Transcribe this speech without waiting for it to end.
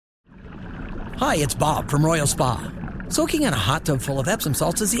Hi, it's Bob from Royal Spa. Soaking in a hot tub full of Epsom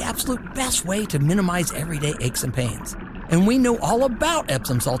salts is the absolute best way to minimize everyday aches and pains. And we know all about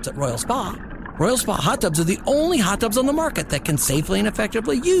Epsom salts at Royal Spa. Royal Spa hot tubs are the only hot tubs on the market that can safely and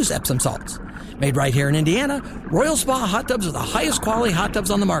effectively use Epsom salts. Made right here in Indiana, Royal Spa hot tubs are the highest quality hot tubs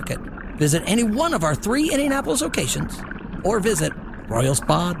on the market. Visit any one of our 3 Indianapolis locations or visit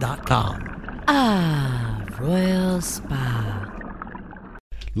royalspa.com. Ah, Royal Spa.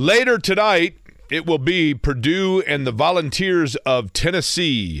 Later tonight, it will be Purdue and the Volunteers of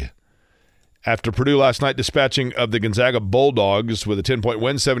Tennessee. After Purdue last night dispatching of the Gonzaga Bulldogs with a 10-point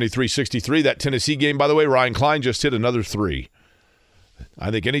win, 73-63. That Tennessee game, by the way, Ryan Klein just hit another 3.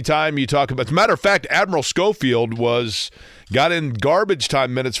 I think anytime you talk about – as a matter of fact, Admiral Schofield got in garbage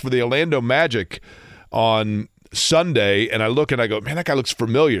time minutes for the Orlando Magic on Sunday, and I look and I go, man, that guy looks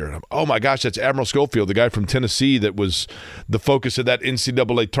familiar. Oh, my gosh, that's Admiral Schofield, the guy from Tennessee that was the focus of that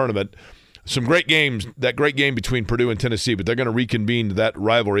NCAA tournament. Some great games, that great game between Purdue and Tennessee, but they're going to reconvene that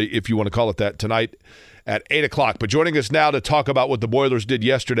rivalry, if you want to call it that, tonight at 8 o'clock. But joining us now to talk about what the Boilers did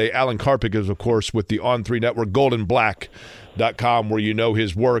yesterday, Alan Karpik is, of course, with the On3 Network, goldenblack.com, where you know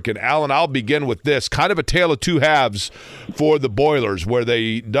his work. And, Alan, I'll begin with this. Kind of a tale of two halves for the Boilers, where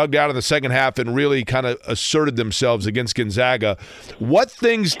they dug down in the second half and really kind of asserted themselves against Gonzaga. What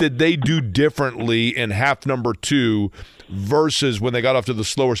things did they do differently in half number 2 versus when they got off to the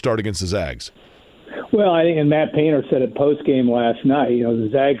slower start against the Zags? Well, I think, and Matt Painter said it post-game last night, the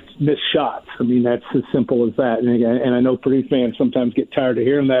Zags missed shots. I mean, that's as simple as that. And I know Purdue fans sometimes get tired of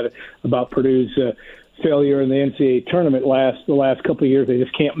hearing that about Purdue's failure in the NCAA tournament the last couple of years. They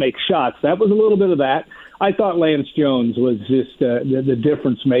just can't make shots. That was a little bit of that. I thought Lance Jones was just the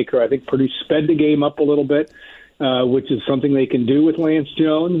difference maker. I think Purdue sped the game up a little bit, which is something they can do with Lance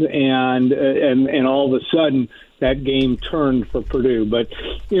Jones, and all of a sudden that game turned for Purdue. But,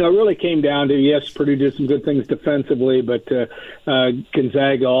 it really came down to, yes, Purdue did some good things defensively, but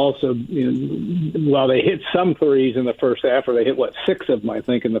Gonzaga also, while they hit some threes in the first half, or they hit, 6 of them, I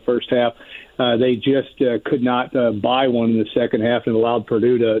think, in the first half, they just could not buy one in the second half and allowed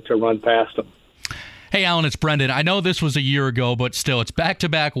Purdue to run past them. Hey, Alan, it's Brendan. I know this was a year ago, but still, it's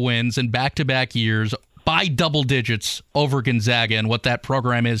back-to-back wins and back-to-back years by double digits over Gonzaga and what that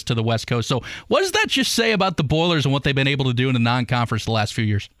program is to the West Coast. So what does that just say about the Boilers and what they've been able to do in the non-conference the last few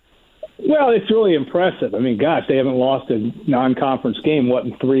years? Well, it's really impressive. I mean, gosh, they haven't lost a non-conference game,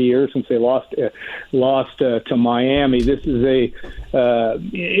 in 3 years since they lost to Miami. This is it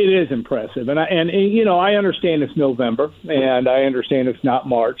is impressive. And I understand it's November and I understand it's not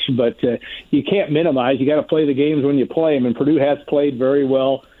March, but you can't minimize. You got to play the games when you play them. And Purdue has played very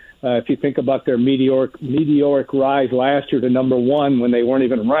well. If you think about their meteoric rise last year to number 1 when they weren't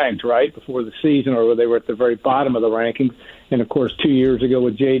even ranked, right, before the season, or they were at the very bottom of the rankings. And, of course, 2 years ago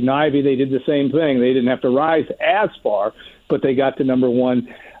with Jaden Ivey, they did the same thing. They didn't have to rise as far, but they got to number 1.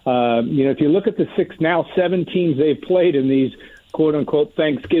 If you look at the 7 teams they've played in these quote-unquote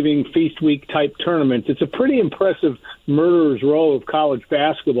Thanksgiving feast week type tournaments, it's a pretty impressive murderer's row of college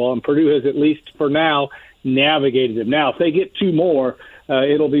basketball, and Purdue has, at least for now, navigated it. Now, if they get 2 more,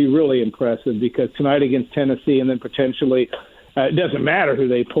 it'll be really impressive, because tonight against Tennessee and then potentially it doesn't matter who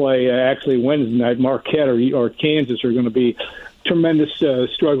they play. Actually, Wednesday night, Marquette or Kansas are going to be tremendous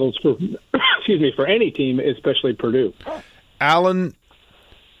struggles for for any team, especially Purdue. Alan,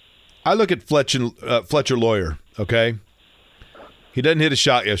 I look at Fletcher Lawyer, okay? He doesn't hit a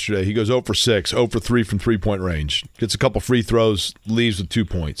shot yesterday. He goes 0 for 6, 0 for 3 from three-point range. Gets a couple free throws, leaves with 2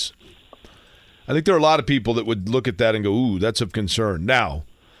 points. I think there are a lot of people that would look at that and go, ooh, that's of concern. Now,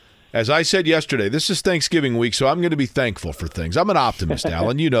 as I said yesterday, this is Thanksgiving week, so I'm going to be thankful for things. I'm an optimist,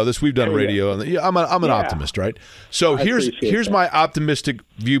 Alan. You know this. We've done radio. I'm an optimist, right? So here's my optimistic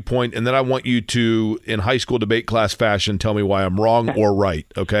viewpoint, and then I want you to, in high school debate class fashion, tell me why I'm wrong or right,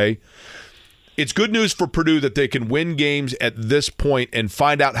 okay? It's good news for Purdue that they can win games at this point and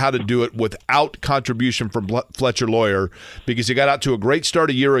find out how to do it without contribution from Fletcher Lawyer, because he got out to a great start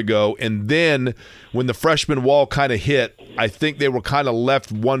a year ago, and then when the freshman wall kind of hit, I think they were kind of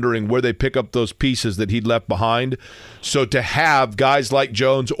left wondering where they pick up those pieces that he'd left behind. So to have guys like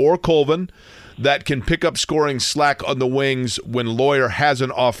Jones or Colvin that can pick up scoring slack on the wings when Lawyer has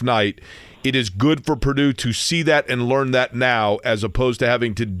an off night, it is good for Purdue to see that and learn that now, as opposed to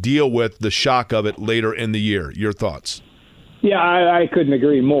having to deal with the shock of it later in the year. Your thoughts? Yeah, I couldn't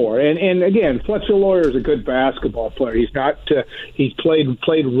agree more. And again, Fletcher Lawyer is a good basketball player. He's not. He's played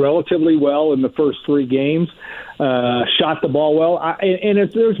relatively well in the first 3 games. Shot the ball well. And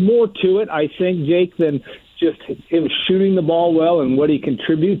if there's more to it, I think, Jake, than just him shooting the ball well and what he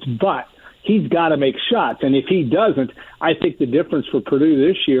contributes. But he's got to make shots. And if he doesn't, I think the difference for Purdue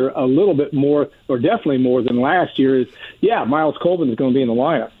this year, a little bit more, or definitely more than last year, is, Miles Colvin is going to be in the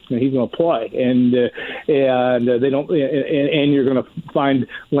lineup. And he's going to play. And they don't. And you're going to find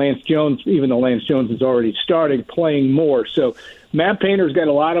Lance Jones, even though Lance Jones is already starting, playing more. So Matt Painter's got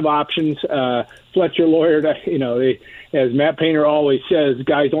a lot of options. Fletcher Lawyer, as Matt Painter always says,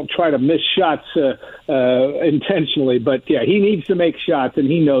 guys don't try to miss shots intentionally. But, he needs to make shots, and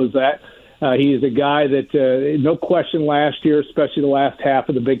he knows that. He is a guy that, no question, last year, especially the last half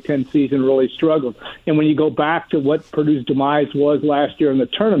of the Big Ten season, really struggled. And when you go back to what Purdue's demise was last year in the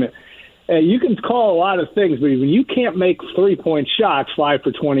tournament, you can call a lot of things, but when you can't make three-point shots, 5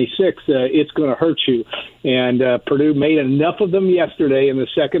 for 26, it's going to hurt you. And Purdue made enough of them yesterday in the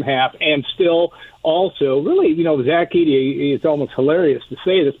second half, and still also, really, Zach Edey, it's almost hilarious to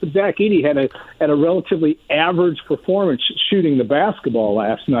say this, but Zach Edey had a relatively average performance shooting the basketball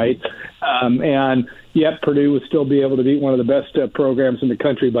last night, and yet Purdue would still be able to beat one of the best programs in the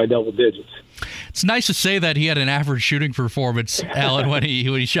country by double digits. It's nice to say that he had an average shooting performance, Alan, when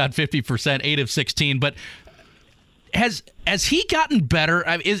he shot 50%, 8 of 16. But has he gotten better?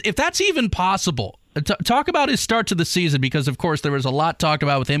 I mean, if that's even possible, talk about his start to the season, because, of course, there was a lot talked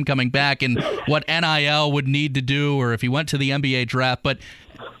about with him coming back and what NIL would need to do, or if he went to the NBA draft. But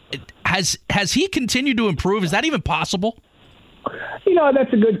has he continued to improve? Is that even possible?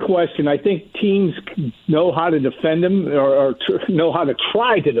 That's a good question. I think teams know how to defend him or know how to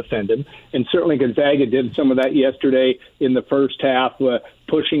try to defend him. And certainly Gonzaga did some of that yesterday in the first half,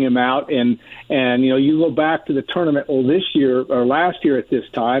 pushing him out. And you go back to the tournament this year or last year at this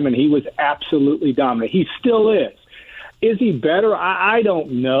time, and he was absolutely dominant. He still is. Is he better? I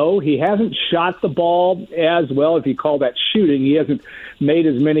don't know. He hasn't shot the ball as well, if you call that shooting. He hasn't made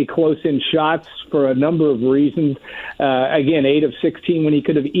as many close-in shots for a number of reasons. Again, 8 of 16 when he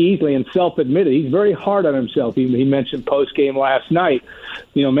could have easily, and self-admitted, he's very hard on himself. He mentioned post-game last night,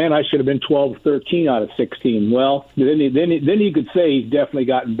 I should have been 12 or 13 out of 16. Well, then you could say he's definitely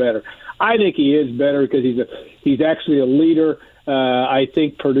gotten better. I think he is better because he's actually a leader. I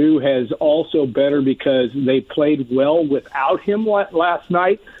think Purdue has also better because they played well without him last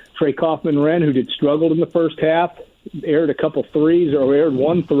night. Trey Kaufman-Renn, who struggled in the first half, aired a couple threes, or aired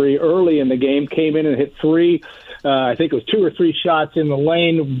 1 3 early in the game, came in and hit 3. I think it was 2 or 3 shots in the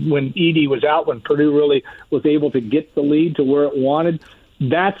lane when Edey was out, when Purdue really was able to get the lead to where it wanted.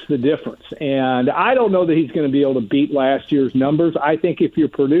 That's the difference. And I don't know that he's going to be able to beat last year's numbers. I think if you're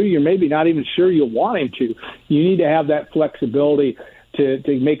Purdue, you're maybe not even sure you'll want him to. You need to have that flexibility to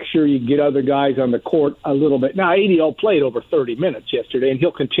make sure you get other guys on the court a little bit. Now, Edey played over 30 minutes yesterday, and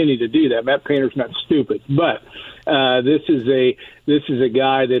he'll continue to do that. Matt Painter's not stupid. But this is a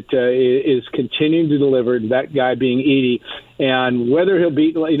guy that is continuing to deliver, that guy being Edey. And whether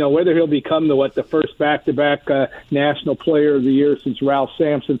he'll become the first back-to-back National Player of the Year since Ralph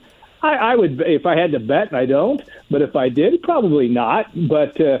Sampson, I would, if I had to bet, and I don't, but if I did, probably not.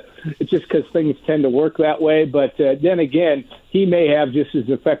 But it's just because things tend to work that way. But then again, he may have just as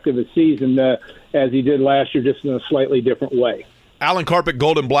effective a season as he did last year, just in a slightly different way. Alan Carpet,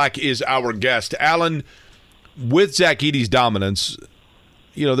 Golden Black, is our guest. Alan, with Zach Edey's dominance,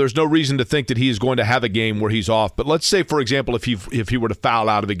 there's no reason to think that he's going to have a game where he's off. But let's say, for example, if he were to foul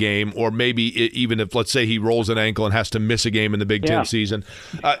out of the game, or maybe even if, let's say, he rolls an ankle and has to miss a game in the Big Ten season,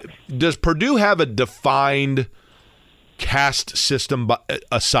 does Purdue have a defined cast system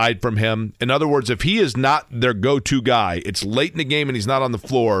aside from him? In other words, if he is not their go-to guy, it's late in the game and he's not on the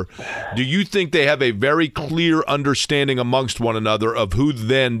floor, do you think they have a very clear understanding amongst one another of who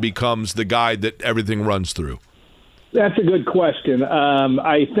then becomes the guy that everything runs through? That's a good question.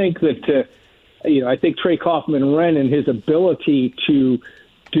 I think that I think Trey Kaufman-Renn and his ability to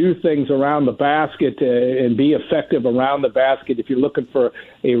do things around the basket and be effective around the basket. If you're looking for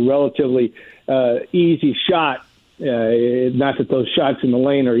a relatively easy shot, not that those shots in the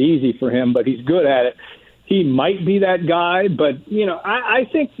lane are easy for him, but he's good at it. He might be that guy, but I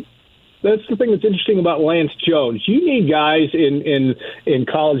think that's the thing that's interesting about Lance Jones. You need guys in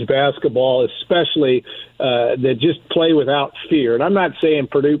college basketball, especially that just play without fear. And I'm not saying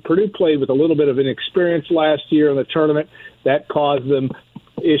Purdue played with a little bit of inexperience last year in the tournament. That caused them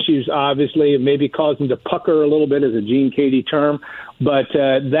issues, obviously, and maybe caused them to pucker a little bit, as a Gene Katie term. But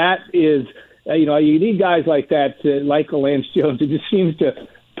that is, you need guys like that, like Lance Jones. It just seems to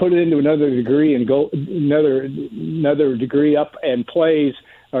put it into another degree and go another degree up and plays,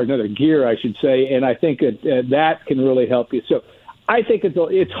 or another gear, I should say, and I think that can really help you. So I think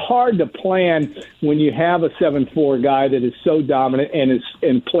it's hard to plan when you have a 7'4" guy that is so dominant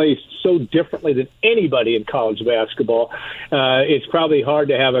and plays so differently than anybody in college basketball. It's probably hard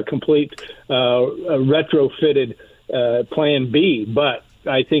to have a complete retrofitted plan B, but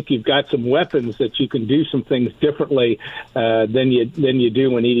I think you've got some weapons that you can do some things differently than you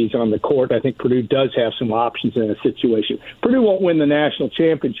do when Edey's on the court. I think Purdue does have some options in a situation. Purdue won't win the national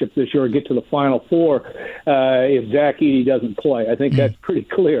championship this year or get to the Final Four if Zach Edey doesn't play. I think that's pretty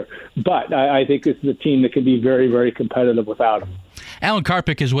clear. But I think this is a team that can be very, very competitive without him. Alan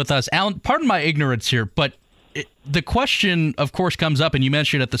Karpik is with us. Alan, pardon my ignorance here, but the question, of course, comes up, and you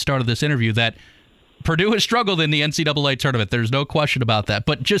mentioned at the start of this interview that Purdue has struggled in the NCAA tournament. There's no question about that.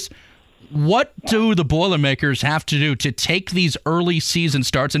 But just what do the Boilermakers have to do to take these early season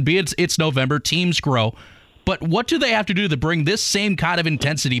starts, and it's November, teams grow, but what do they have to do to bring this same kind of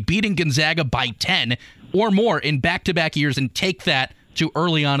intensity, beating Gonzaga by 10 or more in back-to-back years, and take that to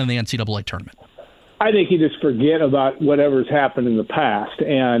early on in the NCAA tournament? I think you just forget about whatever's happened in the past,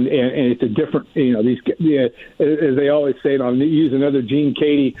 and it's a different, as they always say, and I'll use another Gene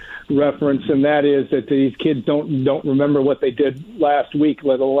Katie reference, and that is that these kids don't remember what they did last week,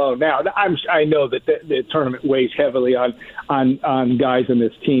 let alone now. I know that the tournament weighs heavily on guys in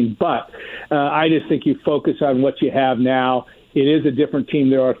this team, but I just think you focus on what you have now. It is a different team.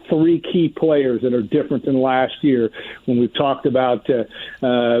 There are 3 key players that are different than last year when we've talked about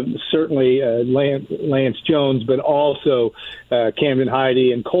certainly Lance Jones, but also Camden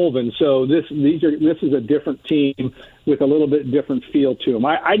Heide and Colvin. So this is a different team with a little bit different feel to them.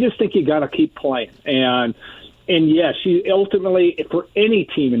 I just think you got to keep playing. And yes, ultimately, for any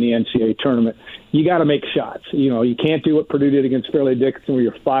team in the NCAA tournament, you got to make shots. You can't do what Purdue did against Fairleigh Dickinson where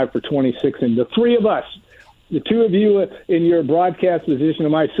you're 5 for 26. And the 3 of us, the 2 of you in your broadcast position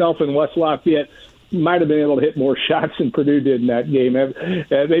and myself in West Lafayette might have been able to hit more shots than Purdue did in that game,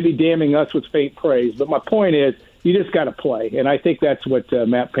 maybe damning us with faint praise. But my point is, you just got to play, and I think that's what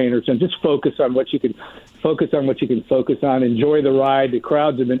Matt Painter's done. Just focus on what you can focus on. Enjoy the ride. The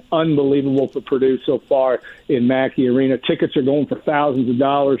crowds have been unbelievable for Purdue so far in Mackey Arena. Tickets are going for thousands of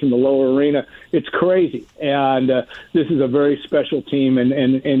dollars in the lower arena. It's crazy, and this is a very special team, and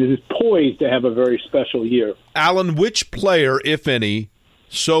it is poised to have a very special year. Alan, which player, if any,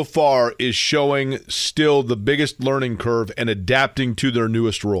 so far is showing still the biggest learning curve and adapting to their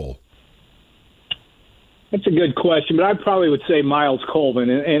newest role? That's a good question, but I probably would say Miles Colvin,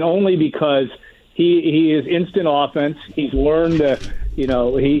 and only because he is instant offense. He's learned, we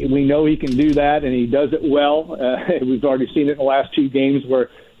know he can do that, and he does it well. We've already seen it in the last 2 games where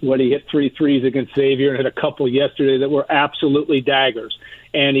he hit 3 threes against Xavier and hit a couple yesterday that were absolutely daggers.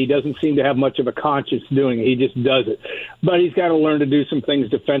 And he doesn't seem to have much of a conscience doing it. He just does it. But he's got to learn to do some things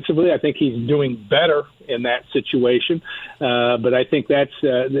defensively. I think he's doing better in that situation. But I think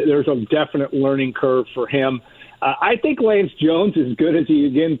there's a definite learning curve for him. I think Lance Jones, as good as he,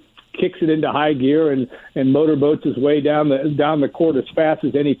 again, kicks it into high gear and motorboats his way down the court as fast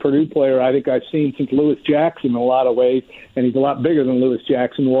as any Purdue player I think I've seen since Lewis Jackson in a lot of ways, and he's a lot bigger than Lewis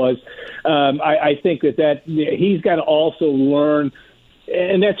Jackson was. I think that he's got to also learn,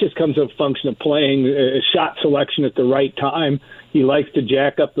 and that just comes as a function of playing shot selection at the right time. He likes to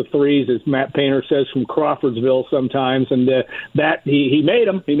jack up the threes, as Matt Painter says, from Crawfordsville sometimes, and that he made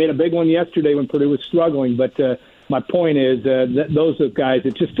them. He made a big one yesterday when Purdue was struggling, but my point is that those are guys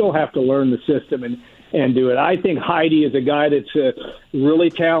that just still have to learn the system and do it. I think Heide is a guy that's really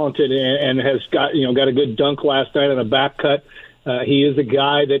talented and has got a good dunk last night on a back cut. He is a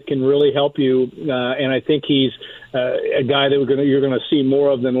guy that can really help you, and I think he's a guy that you're going to see more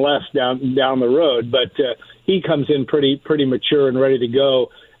of than less down the road. But he comes in pretty mature and ready to go.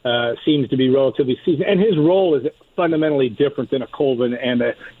 Seems to be relatively seasoned, and his role is fundamentally different than a Colvin and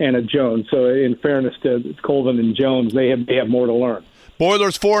a Jones. So, in fairness to Colvin and Jones, they have more to learn.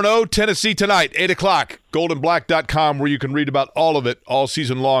 Boilers 4-0, Tennessee tonight, 8 o'clock, goldenblack.com, where you can read about all of it all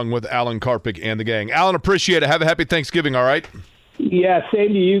season long with Alan Karpik and the gang. Alan, appreciate it. Have a happy Thanksgiving, all right? Yeah, same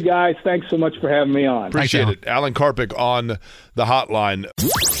to you guys. Thanks so much for having me on. Appreciate it. Alan Karpik on the hotline.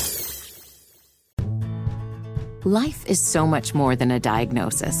 Life is so much more than a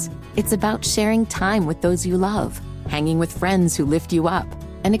diagnosis. It's about sharing time with those you love, hanging with friends who lift you up,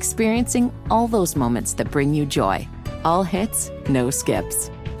 and experiencing all those moments that bring you joy. All hits, no skips.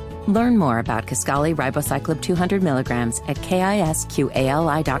 Learn more about Kisqali Ribociclib 200 milligrams at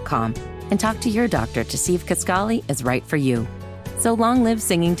KISQALI.com and talk to your doctor to see if Kisqali is right for you. So long live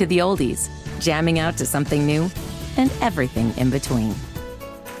singing to the oldies, jamming out to something new, and everything in between.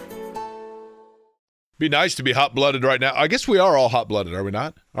 Be nice to be hot-blooded right now. I guess we are all hot-blooded, are we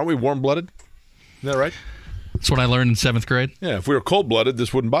not? Aren't we warm-blooded? Isn't that right? That's what I learned in 7th grade. Yeah, if we were cold-blooded,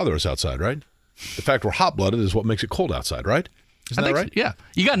 this wouldn't bother us outside, right? The fact we're hot-blooded is what makes it cold outside, right? Isn't that right? So, yeah.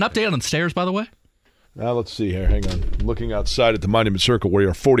 You got an update on the stairs, by the way? Now, let's see here. Hang on. I'm looking outside at the Monument Circle where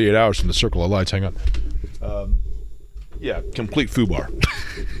you're 48 hours from the Circle of Lights. Hang on. Yeah, complete foobar.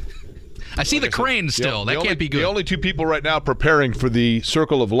 I see the crane still. That can't be good. The only two people right now preparing for the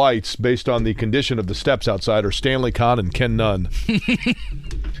Circle of Lights based on the condition of the steps outside are Stanley Kahn and Ken Nunn.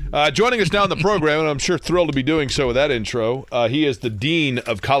 Joining us now in the program, and I'm sure thrilled to be doing so with that intro, he is the Dean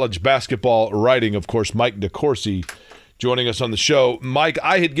of College Basketball Writing, of course, Mike DeCourcy, joining us on the show. Mike,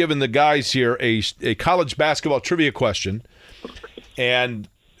 I had given the guys here a college basketball trivia question, and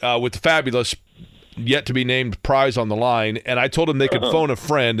with the fabulous yet-to-be-named prize on the line, and I told them they could phone a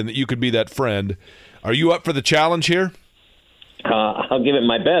friend and that you could be that friend. Are you up for the challenge here? I'll give it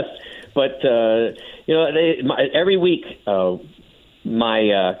my best. But, every week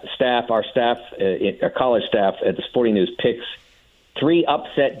my staff, our college staff at the Sporting News picks 3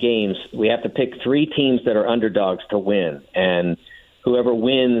 upset games. We have to pick 3 teams that are underdogs to win. And whoever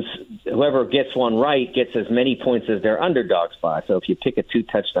gets one right gets as many points as their underdogs by. So if you pick a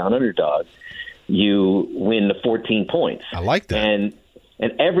 2-touchdown underdog, you win the 14 points. I like that. And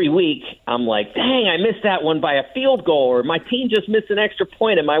every week I'm like, dang, I missed that one by a field goal, or my team just missed an extra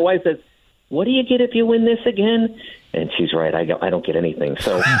point. And my wife says, what do you get if you win this again? And she's right. I don't get anything.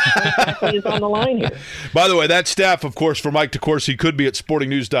 So he's on the line here. By the way, that staff, of course, for Mike DeCourcy could be at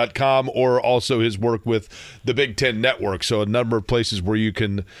sportingnews.com or also his work with the Big Ten Network. So a number of places where you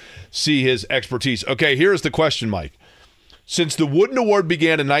can see his expertise. Okay, here's the question, Mike. Since the Wooden Award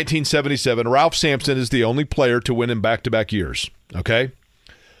began in 1977, Ralph Sampson is the only player to win in back-to-back years, okay?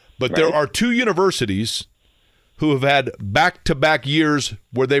 But there are 2 universities who have had back-to-back years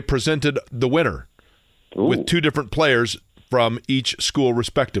where they presented the winner with 2 different players from each school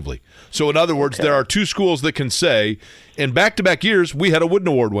respectively. So in other words, there are 2 schools that can say, in back-to-back years, we had a Wooden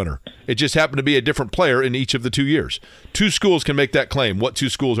Award winner. It just happened to be a different player in each of the 2 years. 2 schools can make that claim. What 2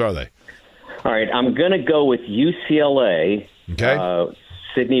 schools are they? All right, I'm going to go with UCLA,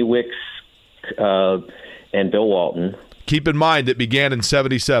 Sidney Wicks, and Bill Walton. Keep in mind it began in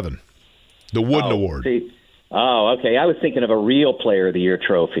 77, the Wooden Award. Okay. I was thinking of a real Player of the Year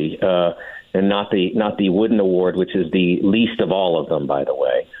trophy, and not the Wooden Award, which is the least of all of them, by the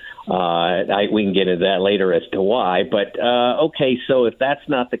way. We can get into that later as to why. But, okay, so if that's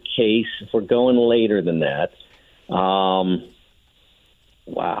not the case, if we're going later than that,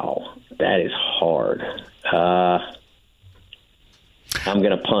 wow, that is hard. I'm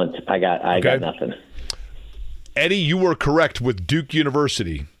going to punt. I got nothing. Eddie, you were correct with Duke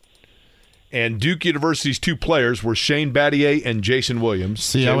University. And Duke University's 2 players were Shane Battier and Jason Williams.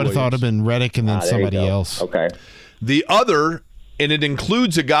 See, I would have thought it would have been Reddick and then somebody else. Okay. The other, and it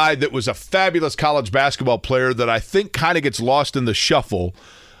includes a guy that was a fabulous college basketball player that I think kind of gets lost in the shuffle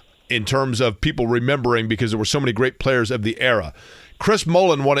in terms of people remembering because there were so many great players of the era. Chris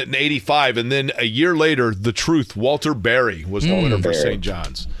Mullin won it in 85, and then a year later, the truth, Walter Berry was the winner for St.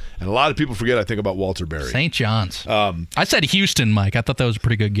 John's. And a lot of people forget, I think, about Walter Berry. St. John's. I said Houston, Mike. I thought that was a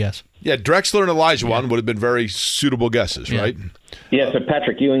pretty good guess. Yeah, Drexler and Olajuwon would have been very suitable guesses, right? Yeah, so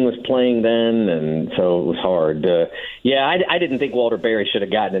Patrick Ewing was playing then, and so it was hard. I didn't think Walter Berry should have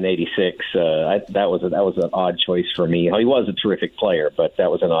gotten an 86. That was an odd choice for me. He was a terrific player, but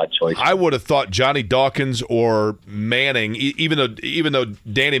that was an odd choice. I would have thought Johnny Dawkins or Manning, even though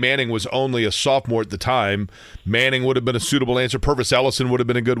Danny Manning was only a sophomore at the time, Manning would have been a suitable answer. Purvis Ellison would have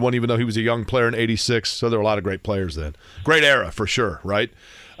been a good one, even though he was a young player in 86. So there were a lot of great players then. Great era, for sure, right?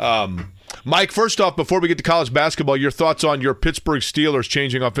 Mike, first off, before we get to college basketball, your thoughts on your Pittsburgh Steelers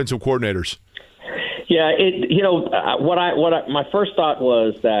changing offensive coordinators? Yeah, my first thought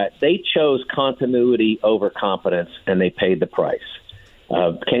was that they chose continuity over competence, and they paid the price.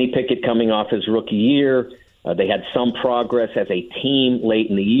 Kenny Pickett coming off his rookie year, they had some progress as a team late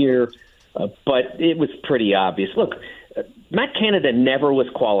in the year, but it was pretty obvious. Look, Matt Canada never was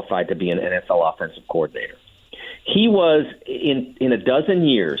qualified to be an NFL offensive coordinator. He was, in a dozen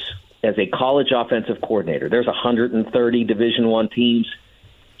years, as a college offensive coordinator. There's 130 Division I teams.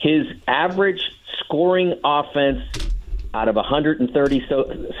 His average scoring offense out of 130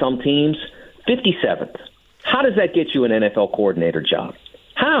 some teams, 57th. How does that get you an NFL coordinator job?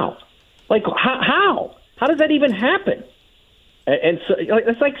 How? How? How does that even happen? And so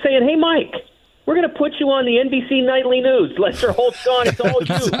it's like saying, hey, Mike, we're going to put you on the NBC Nightly News. Lester Holt's gone. It's all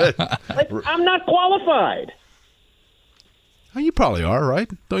you. I'm not qualified. You probably are, right?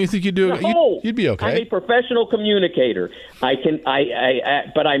 Don't you think you'd do? No, you'd be okay. I'm a professional communicator. But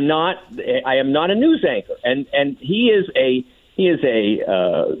I'm not. I am not a news anchor. And he He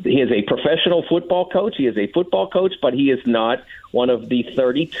is a professional football coach. He is a football coach, but he is not one of the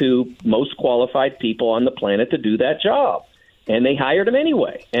 32 most qualified people on the planet to do that job. And they hired him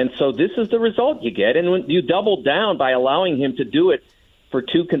anyway. And so this is the result you get. And when you double down by allowing him to do it for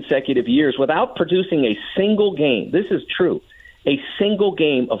 2 consecutive years without producing a single game, this is true, a single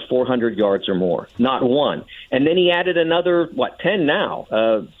game of 400 yards or more, not one. And then he added another, 10 now,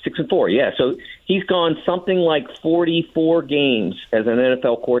 6-4, yeah. So he's gone something like 44 games as an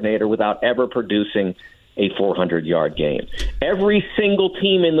NFL coordinator without ever producing a 400-yard game. Every single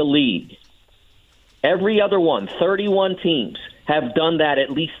team in the league, every other one, 31 teams, have done that at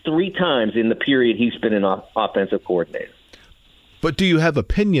least 3 times in the period he's been an offensive coordinator. But do you have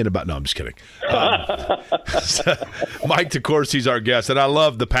opinion about – no, I'm just kidding. Mike DeCourcy's our guest, and I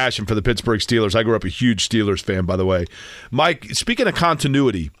love the passion for the Pittsburgh Steelers. I grew up a huge Steelers fan, by the way. Mike, speaking of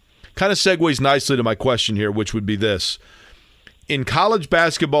continuity, kind of segues nicely to my question here, which would be this. In college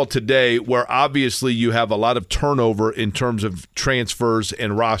basketball today, where obviously you have a lot of turnover in terms of transfers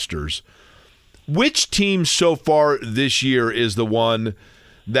and rosters, which team so far this year is the one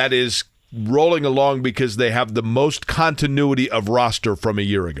that is rolling along because they have the most continuity of roster from a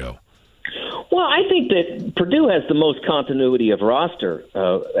year ago? Well, I think that Purdue has the most continuity of roster,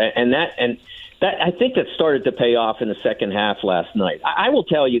 and that I think that started to pay off in the second half last night. I will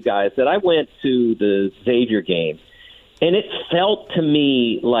tell you guys that I went to the Xavier game, and it felt to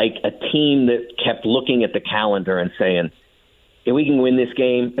me like a team that kept looking at the calendar and saying, "If we can win this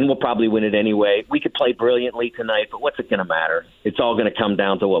game, and we'll probably win it anyway. We could play brilliantly tonight, but what's it going to matter? It's all going to come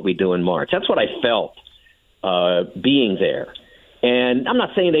down to what we do in March." That's what I felt being there. And I'm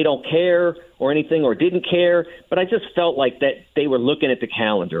not saying they don't care or anything or didn't care, but I just felt like that they were looking at the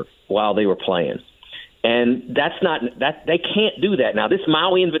calendar while they were playing. And they can't do that now. This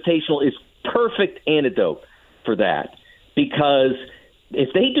Maui Invitational is perfect antidote for that, because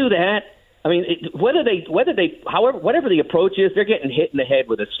if they do that, I mean, whatever the approach is, they're getting hit in the head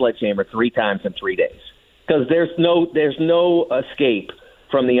with a sledgehammer 3 times in 3 days, because there's no escape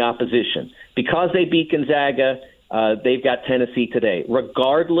from the opposition. Because they beat Gonzaga, they've got Tennessee today.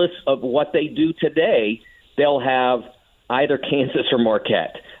 Regardless of what they do today, they'll have either Kansas or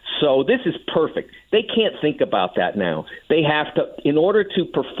Marquette. So this is perfect. They can't think about that now. They have to, in order to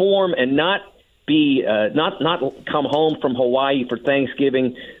perform and not come home from Hawaii for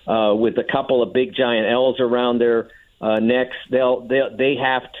Thanksgiving with a couple of big giant L's around their necks. They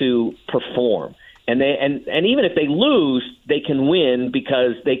have to perform, and even if they lose, they can win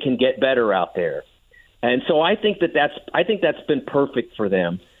because they can get better out there. And so I think that's been perfect for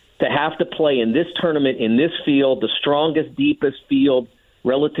them to have to play in this tournament in this field, the strongest, deepest field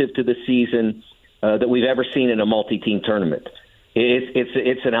relative to the season that we've ever seen in a multi-team tournament.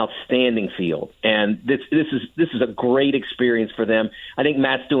 It's an outstanding field, and this is a great experience for them. I think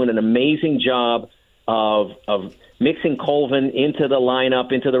Matt's doing an amazing job of mixing Colvin into the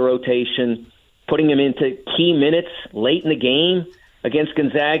lineup, into the rotation, putting him into key minutes late in the game against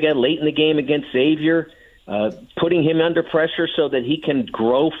Gonzaga, late in the game against Xavier, putting him under pressure so that he can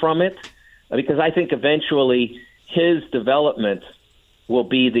grow from it, because I think eventually his development will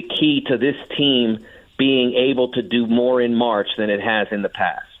be the key to this team being able to do more in March than it has in the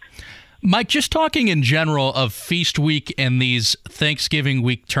past. Mike, just talking in general of Feast Week and these Thanksgiving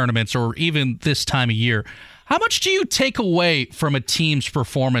week tournaments, or even this time of year, how much do you take away from a team's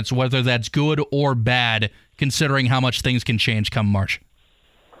performance, whether that's good or bad, considering how much things can change come March?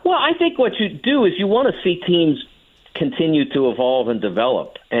 Well, I think what you do is you want to see teams continue to evolve and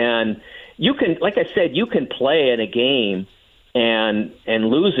develop. And you can, like I said, you can play in a game and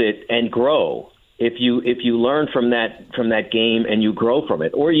lose it and grow if you learn from that game and you grow from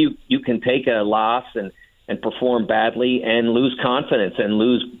it. Or you can take a loss and perform badly and lose confidence and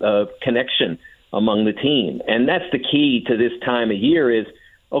lose connection among the team. And that's the key to this time of year is,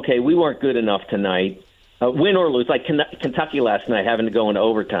 okay, we weren't good enough tonight. Win or lose, like Kentucky last night having to go into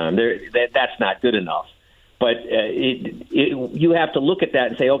overtime, that's not good enough. But you have to look at that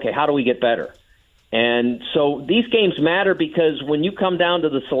and say, okay, how do we get better? And so these games matter, because when you come down to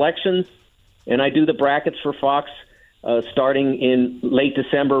the selections, and I do the brackets for Fox starting in late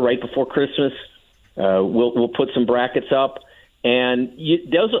December, right before Christmas, we'll put some brackets up, and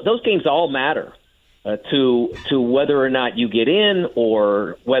those games all matter to whether or not you get in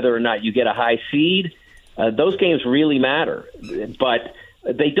or whether or not you get a high seed. Those games really matter, but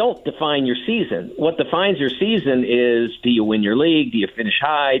they don't define your season. What defines your season is, do you win your league? Do you finish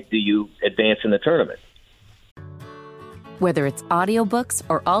high? Do you advance in the tournament? Whether it's audiobooks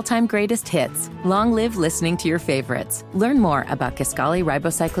or all-time greatest hits, long live listening to your favorites. Learn more about Kisqali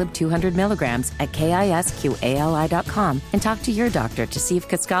Ribociclib 200 milligrams at KISQALI.com and talk to your doctor to see if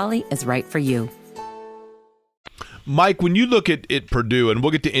Kisqali is right for you. Mike, when you look at Purdue, and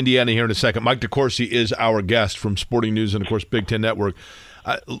we'll get to Indiana here in a second, Mike DeCourcy is our guest from Sporting News and, of course, Big Ten Network.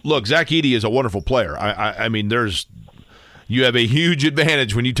 Look, Zach Edey is a wonderful player. I mean, you have a huge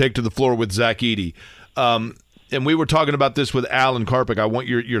advantage when you take to the floor with Zach Edey. And we were talking about this with Alan Karpik. I want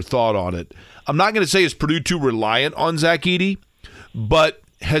your thought on it. I'm not going to say is Purdue too reliant on Zach Edey, but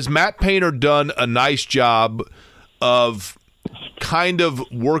has Matt Painter done a nice job of kind of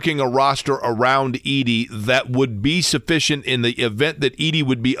working a roster around Edey that would be sufficient in the event that Edey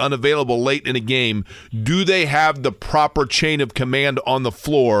would be unavailable late in a game? Do they have the proper chain of command on the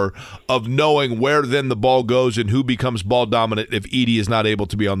floor of knowing where then the ball goes and who becomes ball dominant if Edey is not able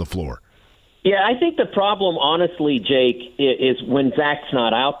to be on the floor? Yeah, I think the problem, honestly, Jake, is when Zach's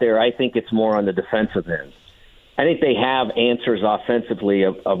not out there, I think it's more on the defensive end. I think they have answers offensively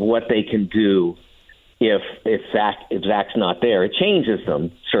of what they can do if Zach's not there. It changes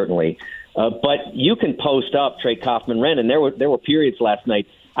them, certainly. But you can post up Trey Kaufman-Renn, and there were periods last night.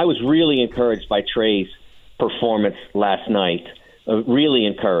 I was really encouraged by Trey's performance last night, really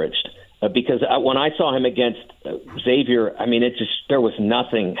encouraged. Because when I saw him against Xavier, I mean, there was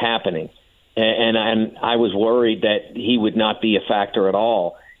nothing happening. And I was worried that he would not be a factor at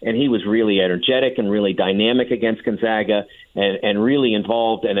all. And he was really energetic and really dynamic against Gonzaga and really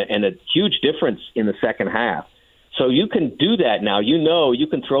involved and a huge difference in the second half. So you can do that now. You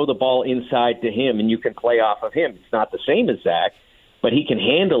can throw the ball inside to him and you can play off of him. It's not the same as Zach, but he can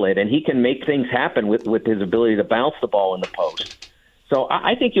handle it and he can make things happen with his ability to bounce the ball in the post. So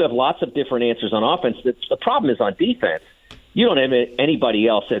I think you have lots of different answers on offense. The problem is on defense. You don't have anybody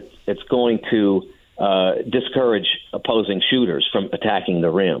else that's going to discourage opposing shooters from attacking the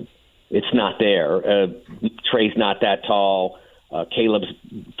rim. It's not there. Trey's not that tall. Caleb's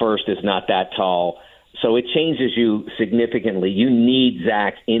first is not that tall. So it changes you significantly. You need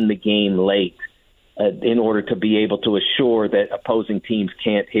Zach in the game late in order to be able to assure that opposing teams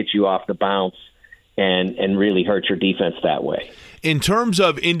can't hit you off the bounce and really hurt your defense that way. In terms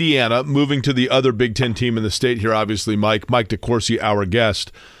of Indiana, moving to the other Big Ten team in the state here, obviously, Mike DeCourcy, our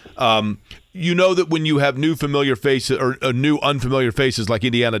guest, you know that when you have new familiar faces or new unfamiliar faces like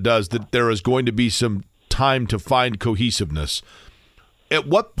Indiana does, that there is going to be some time to find cohesiveness. At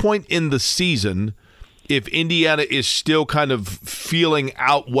what point in the season, if Indiana is still kind of feeling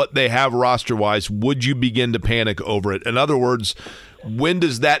out what they have roster-wise, would you begin to panic over it? In other words, when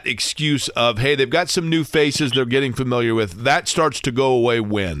does that excuse of, hey, they've got some new faces they're getting familiar with, that starts to go away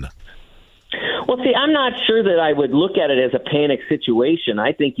when? Well, see, I'm not sure that I would look at it as a panic situation.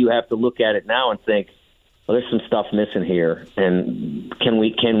 I think you have to look at it now and think, well, there's some stuff missing here, and can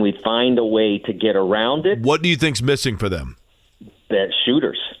we find a way to get around it? What do you think's missing for them? That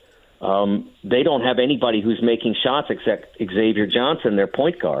shooters. They don't have anybody who's making shots except Xavier Johnson, their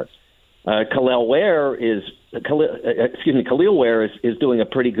point guard. Khalil Ware is doing a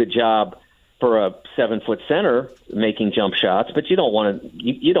pretty good job for a 7-foot center making jump shots, but you don't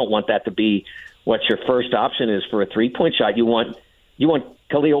want that to be what your first option is for a 3-point shot. You want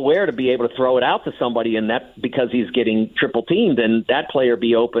Khalil Ware to be able to throw it out to somebody, and that because he's getting triple teamed, and that player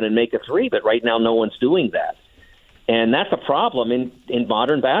be open and make a three. But right now, no one's doing that, and that's a problem in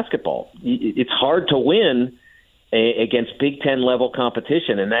modern basketball. It's hard to win against Big Ten level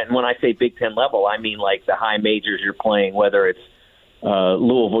competition. And when I say Big Ten level, I mean like the high majors you're playing, whether it's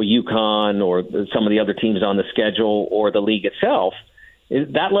Louisville, UConn, or some of the other teams on the schedule, or the league itself.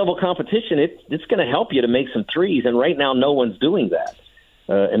 That level competition, it's going to help you to make some threes. And right now, no one's doing that.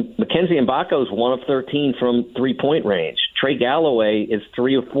 And Mackenzie Mbako is 1 of 13 from 3-point range. Trey Galloway is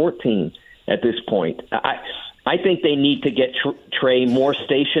 3 of 14 at this point. I think they need to get Trey more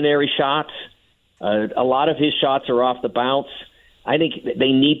stationary shots. A lot of his shots are off the bounce. I think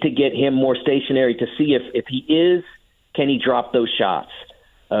they need to get him more stationary to see if he is, can he drop those shots?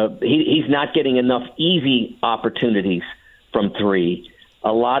 He's not getting enough easy opportunities from three.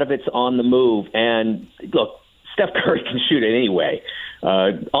 A lot of it's on the move. And look, Steph Curry can shoot it anyway.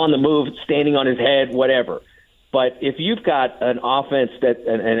 On the move, standing on his head, whatever. But if you've got an offense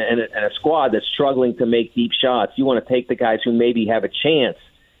and a squad that's struggling to make deep shots, you want to take the guys who maybe have a chance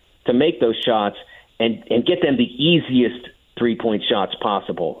to make those shots and get them the easiest 3-point shots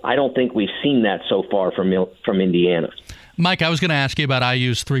possible. I don't think we've seen that so far from Indiana. Mike, I was going to ask you about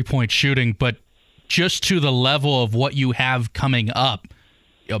IU's 3-point shooting, but just to the level of what you have coming up,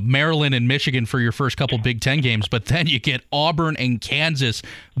 Maryland and Michigan for your first couple Big Ten games, but then you get Auburn and Kansas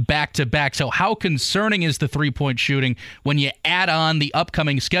back-to-back. So how concerning is the three-point shooting when you add on the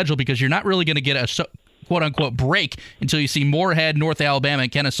upcoming schedule, because you're not really going to get a quote-unquote break until you see Moorhead, North Alabama,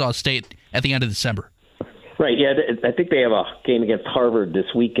 and Kennesaw State at the end of December? Right, yeah. I think they have a game against Harvard this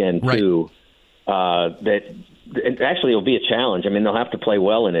weekend, too, that actually will be a challenge. I mean, they'll have to play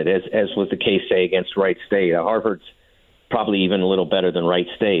well in it, as was the case, say, against Wright State. Harvard's probably even a little better than Wright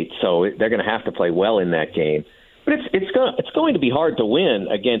State, so they're going to have to play well in that game. But it's going to be hard to win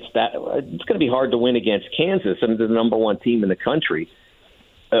against that. It's going to be hard to win against Kansas, and the number one team in the country.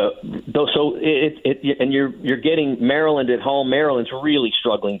 And you're getting Maryland at home. Maryland's really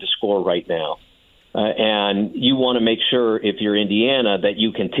struggling to score right now, and you want to make sure, if you're Indiana, that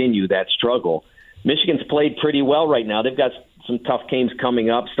you continue that struggle. Michigan's played pretty well right now. They've got some tough games coming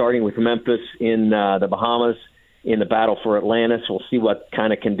up, starting with Memphis in the Bahamas, in the battle for Atlantis. We'll see what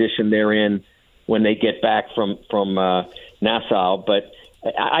kind of condition they're in when they get back from Nassau. But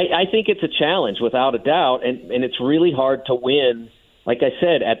I think it's a challenge without a doubt, and it's really hard to win, like I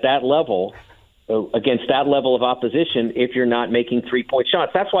said, at that level, against that level of opposition, if you're not making three-point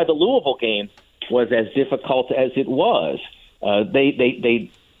shots. That's why the Louisville game was as difficult as it was.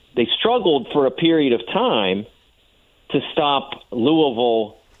 They struggled for a period of time to stop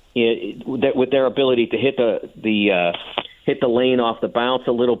Louisville with their ability to hit the lane off the bounce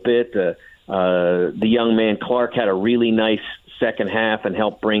a little bit. The young man Clark had a really nice second half and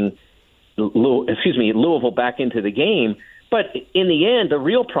helped bring Louisville back into the game. But in the end, the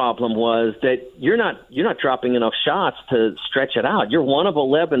real problem was that you're not dropping enough shots to stretch it out. You're 1 of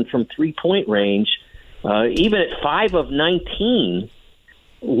 11 from 3-point range. Even at 5 of 19,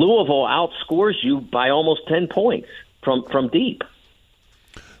 Louisville outscores you by almost 10 points from deep.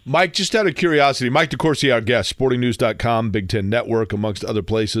 Mike, just out of curiosity, Mike DeCourcy, our guest, sportingnews.com, Big Ten Network, amongst other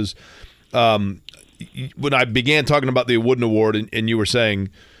places. When I began talking about the Wooden Award, and you were saying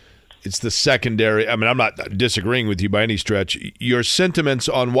it's the secondary, I mean, I'm not disagreeing with you by any stretch. Your sentiments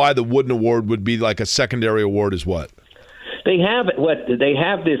on why the Wooden Award would be like a secondary award is what? They have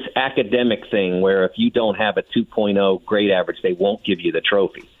this academic thing where if you don't have a 2.0 grade average, they won't give you the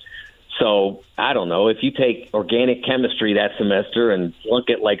trophy. So, I don't know, if you take organic chemistry that semester and flunk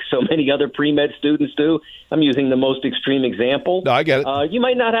it like so many other pre-med students do, I'm using the most extreme example. No, I get it. You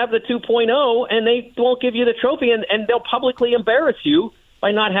might not have the 2.0, and they won't give you the trophy, and they'll publicly embarrass you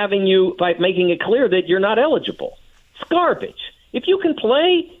by making it clear that you're not eligible. It's garbage. If you can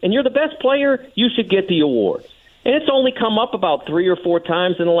play and you're the best player, you should get the award. And it's only come up about 3 or 4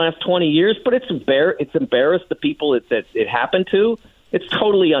 times in the last 20 years, but it's embarrassed the people that it happened to. It's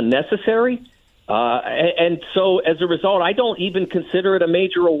totally unnecessary. And so as a result, I don't even consider it a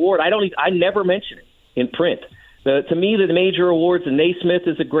major award. I never mention it in print. To me, the major awards, the Naismith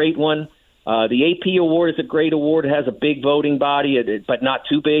is a great one. The AP award is a great award. It has a big voting body, but not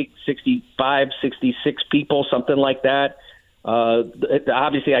too big, 65, 66 people, something like that.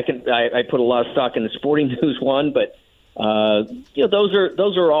 Obviously, I put a lot of stock in the Sporting News one, but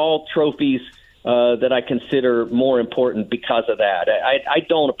those are all trophies that I consider more important because of that. I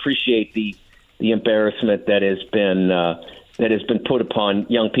don't appreciate the embarrassment that has been put upon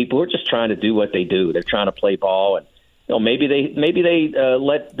young people who are just trying to do what they do. They're trying to play ball, and maybe they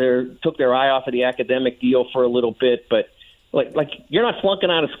took their eye off of the academic deal for a little bit, but like you're not flunking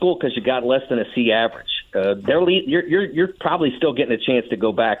out of school because you got less than a C average. You're probably still getting a chance to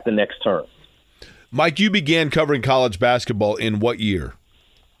go back the next term. Mike, you began covering college basketball in what year?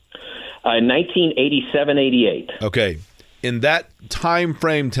 1987-88. Okay. In that time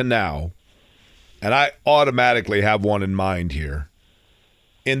frame to now, and I automatically have one in mind here,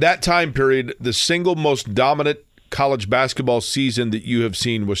 in that time period, the single most dominant college basketball season that you have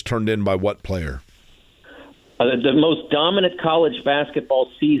seen was turned in by what player? The most dominant college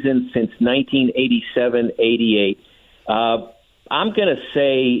basketball season since 1987-88. I'm going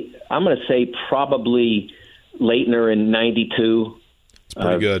to say probably Leitner in '92. It's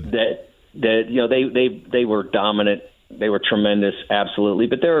pretty good. They were dominant. They were tremendous, absolutely.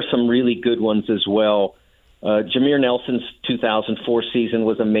 But there are some really good ones as well. Jameer Nelson's 2004 season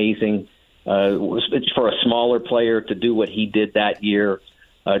was amazing. For a smaller player to do what he did that year.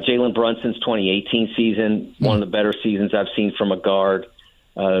 Jalen Brunson's 2018 season, one of the better seasons I've seen from a guard.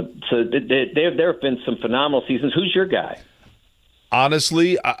 So there have been some phenomenal seasons. Who's your guy?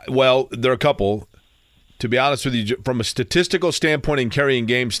 Honestly, there are a couple. To be honest with you, from a statistical standpoint and carrying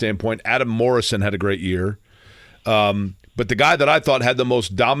game standpoint, Adam Morrison had a great year. But the guy that I thought had the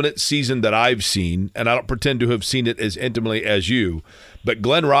most dominant season that I've seen, and I don't pretend to have seen it as intimately as you, but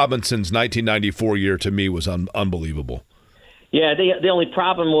Glenn Robinson's 1994 year to me was unbelievable. Yeah, the only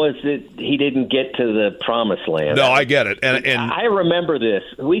problem was that he didn't get to the promised land. No, I get it, and I remember this.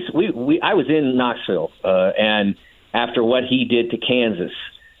 I was in Knoxville, and after what he did to Kansas,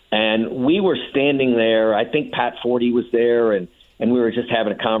 and we were standing there. I think Pat Forty was there, and we were just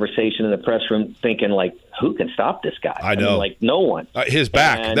having a conversation in the press room, thinking like, who can stop this guy? I know, mean, like no one. His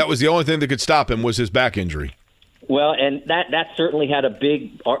back. That was the only thing that could stop him was his back injury. Well, and that certainly had a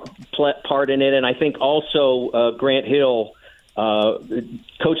big part in it, and I think also Grant Hill.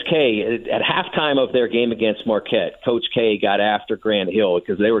 Coach K, at halftime of their game against Marquette, Coach K got after Grant Hill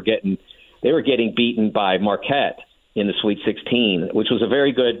because they were getting beaten by Marquette in the Sweet 16, which was a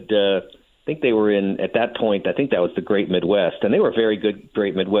very good. I think they were in at that point. I think that was the Great Midwest, and they were a very good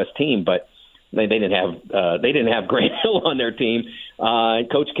Great Midwest team, but they didn't have Grant Hill on their team. And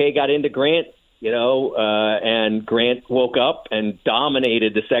Coach K got into Grant, and Grant woke up and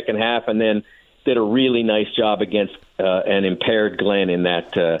dominated the second half, and then did a really nice job against an impaired Glenn in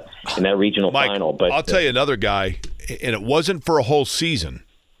that regional Mike, final. But I'll tell you another guy, and it wasn't for a whole season,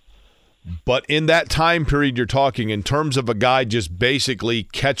 but in that time period you're talking, in terms of a guy just basically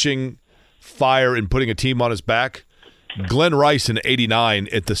catching fire and putting a team on his back, Glenn Rice in '89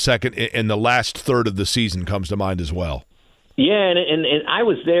 at the second in the last third of the season comes to mind as well. Yeah, and I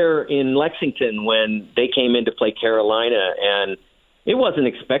was there in Lexington when they came in to play Carolina, and it wasn't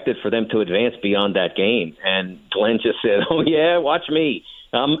expected for them to advance beyond that game. And Glenn just said, "Oh yeah, watch me.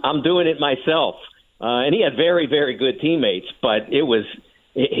 I'm doing it myself." And he had very, very good teammates, but they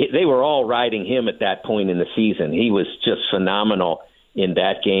were all riding him at that point in the season. He was just phenomenal in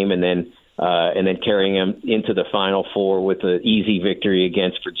that game, and then carrying him into the Final Four with an easy victory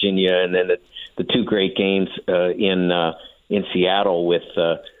against Virginia, and then the two great games in Seattle with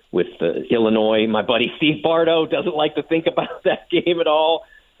Illinois. My buddy Steve Bardo doesn't like to think about that game at all,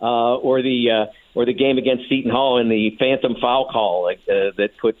 or the game against Seton Hall and the phantom foul call that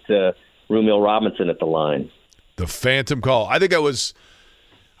put Rumeal Robinson at the line. The phantom call. I think I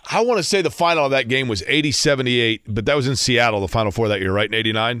want to say the final of that game was 80-78, but that was in Seattle, the Final Four that year, right, in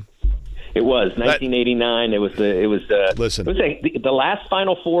 '89? It was 1989. It was the last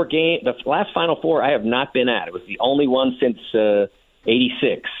Final Four game. The last Final Four I have not been at. It was the only one since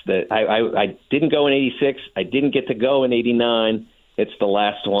 '86. That I didn't go in '86. I didn't get to go in '89. It's the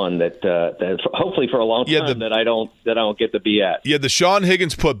last one that hopefully for a long time that I don't get to be at. Yeah, the Sean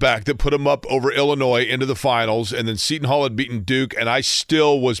Higgins putback that put him up over Illinois into the finals, and then Seton Hall had beaten Duke, and I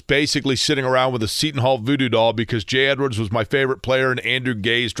still was basically sitting around with a Seton Hall voodoo doll because Jay Edwards was my favorite player, and Andrew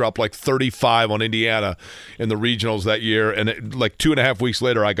Gaze dropped like 35 on Indiana in the regionals that year, and like 2.5 weeks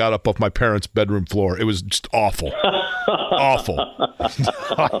later, I got up off my parents' bedroom floor. It was just awful. Awful.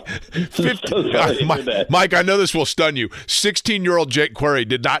 Mike, I know this will stun you. 16-year-old Jake Query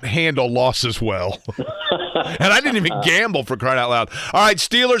did not handle losses well. And I didn't even gamble, for crying out loud. All right,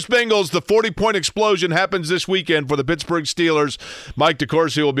 Steelers-Bengals, the 40-point explosion happens this weekend for the Pittsburgh Steelers. Mike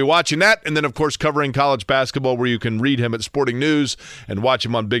DeCourcy will be watching that, and then, of course, covering college basketball, where you can read him at Sporting News and watch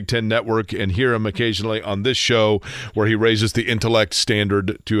him on Big Ten Network and hear him occasionally on this show where he raises the intellect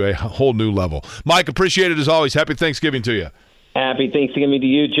standard to a whole new level. Mike, appreciate it as always. Happy Thanksgiving to you. Happy Thanksgiving to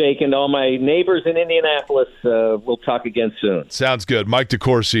you, Jake, and all my neighbors in Indianapolis. We'll talk again soon. Sounds good. Mike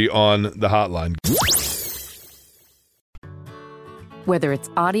DeCourcy on the hotline. Whether it's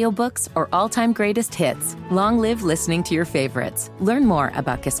audiobooks or all-time greatest hits, long live listening to your favorites. Learn more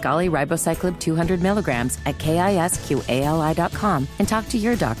about Kisqali Ribociclib 200 milligrams at KISQALI.com and talk to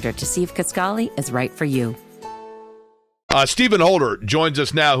your doctor to see if Kisqali is right for you. Stephen Holder joins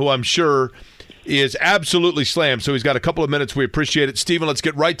us now, who I'm sure is absolutely slammed, so he's got a couple of minutes. We appreciate it. Stephen, let's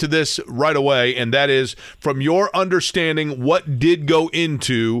get right to this right away, and that is, from your understanding, what did go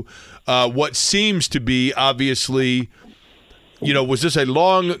into what seems to be, obviously, was this a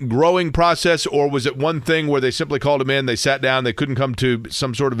long growing process, or was it one thing where they simply called him in, they sat down, they couldn't come to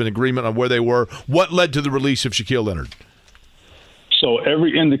some sort of an agreement on where they were? What led to the release of Shaquille Leonard? So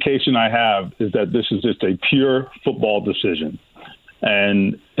every indication I have is that this is just a pure football decision.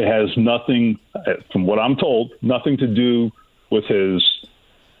 And it has nothing, from what I'm told, nothing to do with his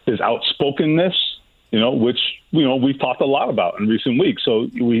outspokenness, which, we've talked a lot about in recent weeks. So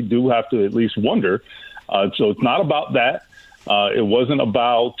we do have to at least wonder. So it's not about that. It wasn't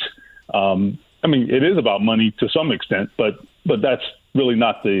about, it is about money to some extent, but that's really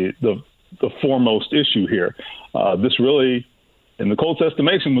not the foremost issue here. This really, in the Colts'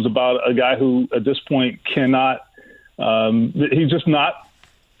 estimation, was about a guy who at this point cannot, he's just not.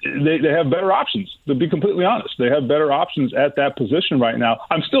 They have better options, to be completely honest. They have better options at that position right now.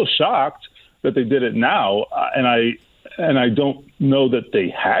 I'm still shocked that they did it now, and I don't know that they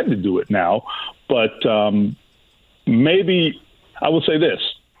had to do it now. But maybe I will say this.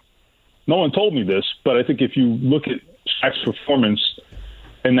 No one told me this, but I think if you look at Shaq's performance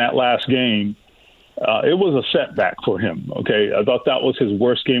in that last game, it was a setback for him. Okay, I thought that was his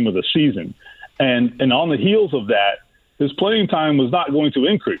worst game of the season, and on the heels of that, his playing time was not going to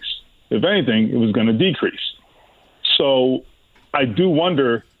increase. If anything, it was going to decrease. So I do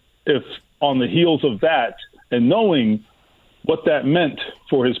wonder if on the heels of that, and knowing what that meant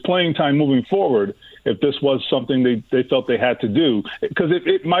for his playing time moving forward, if this was something they felt they had to do, because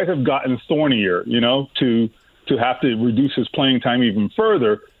it might have gotten thornier, to have to reduce his playing time even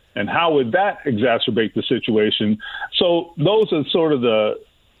further. And how would that exacerbate the situation? So those are sort of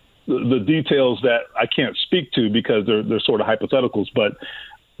the details that I can't speak to because they're sort of hypotheticals.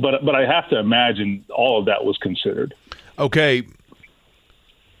 But I have to imagine all of that was considered. Okay,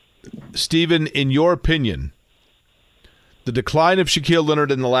 Stephen, in your opinion, the decline of Shaquille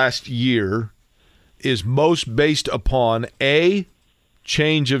Leonard in the last year is most based upon A,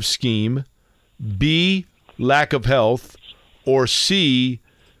 change of scheme, B, lack of health, or C,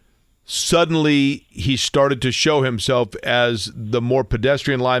 suddenly he started to show himself as the more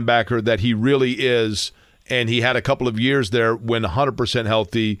pedestrian linebacker that he really is, and he had a couple of years there when 100%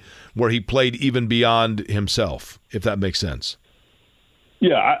 healthy where he played even beyond himself, if that makes sense.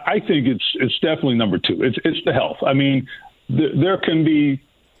 Yeah, I think it's definitely number two. It's the health. I mean, there can be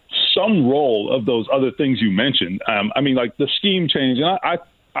some role of those other things you mentioned. Like the scheme change, and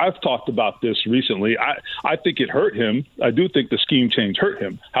I've talked about this recently. I think it hurt him. I do think the scheme change hurt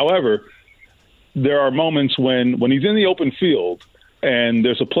him. However, there are moments when he's in the open field and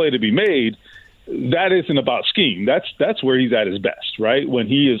there's a play to be made, that isn't about scheme. That's where he's at his best, right? When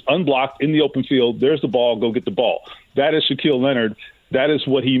he is unblocked in the open field, there's the ball, go get the ball. That is Shaquille Leonard. That is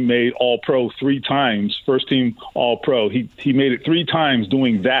what he made All-Pro 3 times, first-team All-Pro. He made it 3 times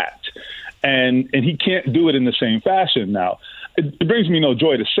doing that, and he can't do it in the same fashion now. It brings me no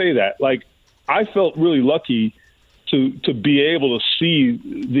joy to say that. Like, I felt really lucky to be able to see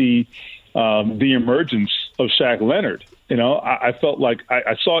the emergence of Shaq Leonard. I felt like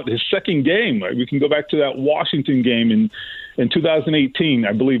I saw it his second game. Like, we can go back to that Washington game in 2018,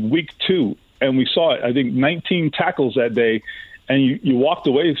 I believe, week 2, and we saw it. I think 19 tackles that day. And you walked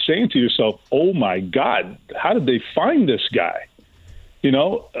away saying to yourself, oh, my God, how did they find this guy?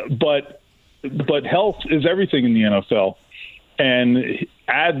 But health is everything in the NFL. And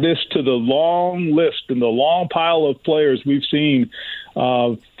add this to the long list and the long pile of players we've seen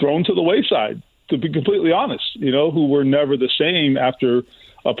thrown to the wayside, to be completely honest, who were never the same after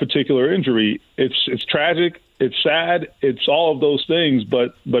a particular injury. It's tragic. It's sad. It's all of those things.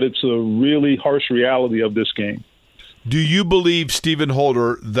 But it's a really harsh reality of this game. Do you believe, Stephen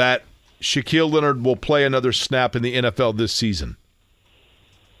Holder, that Shaquille Leonard will play another snap in the NFL this season?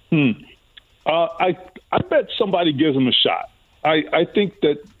 I bet somebody gives him a shot. I think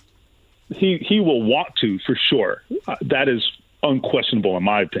that he will want to, for sure. That is unquestionable in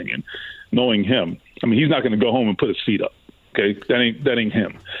my opinion, knowing him. I mean, he's not going to go home and put his feet up. Okay, that ain't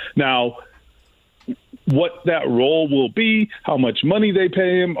him. Now, what that role will be, how much money they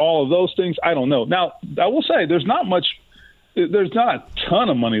pay him, all of those things, I don't know. Now, I will say there's not a ton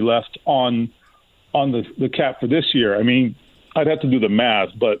of money left on the cap for this year. I mean, I'd have to do the math,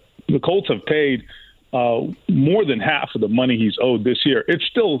 but the Colts have paid more than half of the money he's owed this year. It's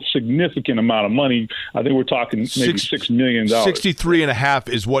still a significant amount of money. I think we're talking maybe $6 million. 63.5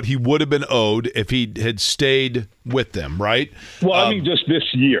 is what he would have been owed if he had stayed with them, right? Well, I mean, just this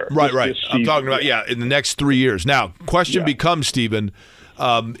year. Right. I'm talking about, in the next 3 years. Now, question becomes, Stephen,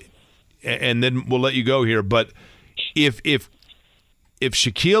 and then we'll let you go here, but if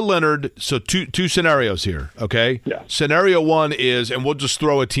Shaquille Leonard, so two scenarios here, okay? Yeah. Scenario one is, and we'll just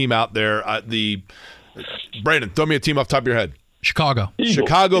throw a team out there, Brandon, throw me a team off the top of your head. Chicago.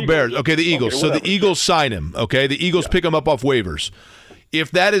 Eagles. Bears. Okay, the Eagles. Okay, so the Eagles sign him, okay? The Eagles pick him up off waivers.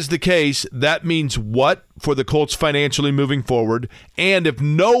 If that is the case, that means what for the Colts financially moving forward? And if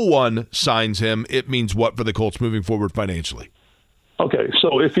no one signs him, it means what for the Colts moving forward financially? Okay,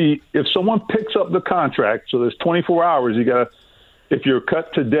 so if someone picks up the contract, so there's 24 hours, if you're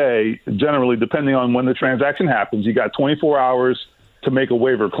cut today, generally, depending on when the transaction happens, you got 24 hours to make a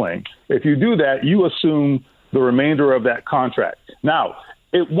waiver claim. If you do that, you assume the remainder of that contract. Now,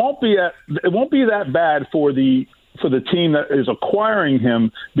 it won't be that bad for the team that is acquiring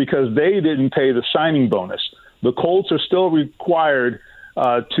him because they didn't pay the signing bonus. The Colts are still required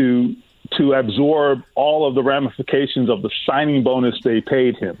to absorb all of the ramifications of the signing bonus they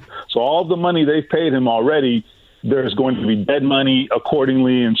paid him. So all of the money they've paid him already, there's going to be dead money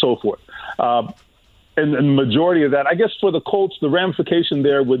accordingly and so forth. And the majority of that, I guess for the Colts, the ramification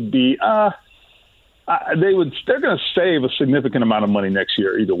there would be, they're going to save a significant amount of money next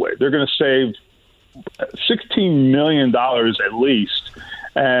year either way. They're going to save $16 million at least,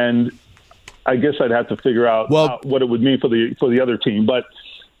 and I guess I'd have to figure out what it would mean for the other team, but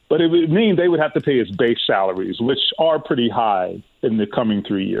it would mean they would have to pay his base salaries, which are pretty high in the coming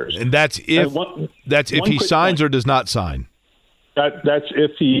 3 years. And that's if he signs or does not sign. That's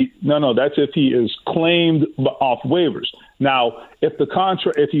if he is claimed off waivers. Now, if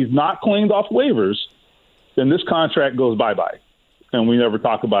he's not claimed off waivers, then this contract goes bye-bye, and we never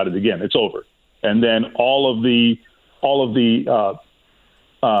talk about it again. It's over. And then all of the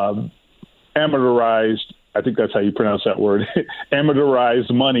amortized, I think that's how you pronounce that word,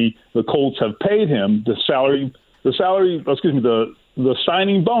 amortized money the Colts have paid him, the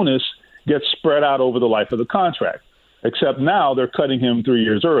signing bonus gets spread out over the life of the contract. Except now they're cutting him 3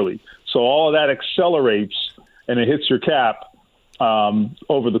 years early. So all of that accelerates and it hits your cap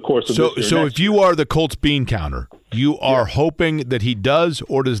over the course of this year. So if you are the Colts bean counter, you are hoping that he does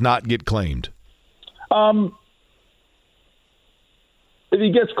or does not get claimed? If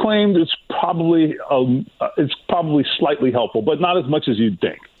he gets claimed, it's probably slightly helpful, but not as much as you'd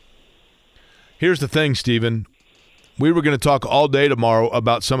think. Here's the thing, Stephen. We were going to talk all day tomorrow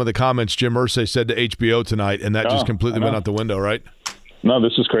about some of the comments Jim Irsay said to HBO tonight, and that just completely went out the window, right? No,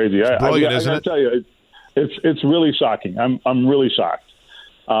 this is crazy. Brilliant, isn't it? I tell you, it's really shocking. I'm really shocked.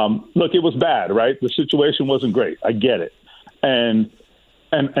 Look, it was bad, right? The situation wasn't great. I get it, and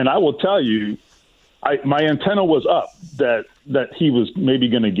I will tell you, my antenna was up that he was maybe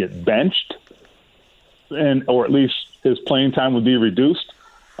going to get benched, or at least his playing time would be reduced.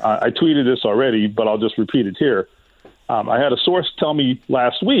 I tweeted this already, but I'll just repeat it here. I had a source tell me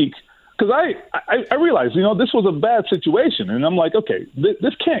last week, because I realized, this was a bad situation. And I'm like, okay,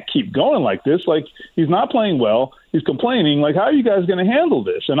 this can't keep going like this. Like, he's not playing well. He's complaining. Like, how are you guys going to handle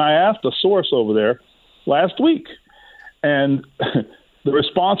this? And I asked a source over there last week. And the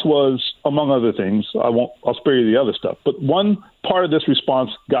response was, among other things, I'll spare you the other stuff. But one part of this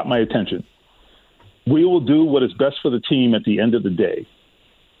response got my attention. We will do what is best for the team at the end of the day.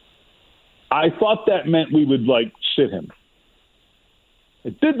 I thought that meant we would, sit him. I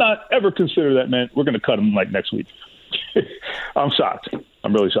did not ever consider that meant we're going to cut him, next week. I'm shocked.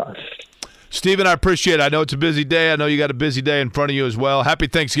 I'm really shocked. Stephen, I appreciate it. I know it's a busy day. I know you got a busy day in front of you as well. Happy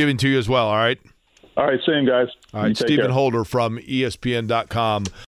Thanksgiving to you as well, all right? All right, same, guys. All right, Stephen Holder from ESPN.com.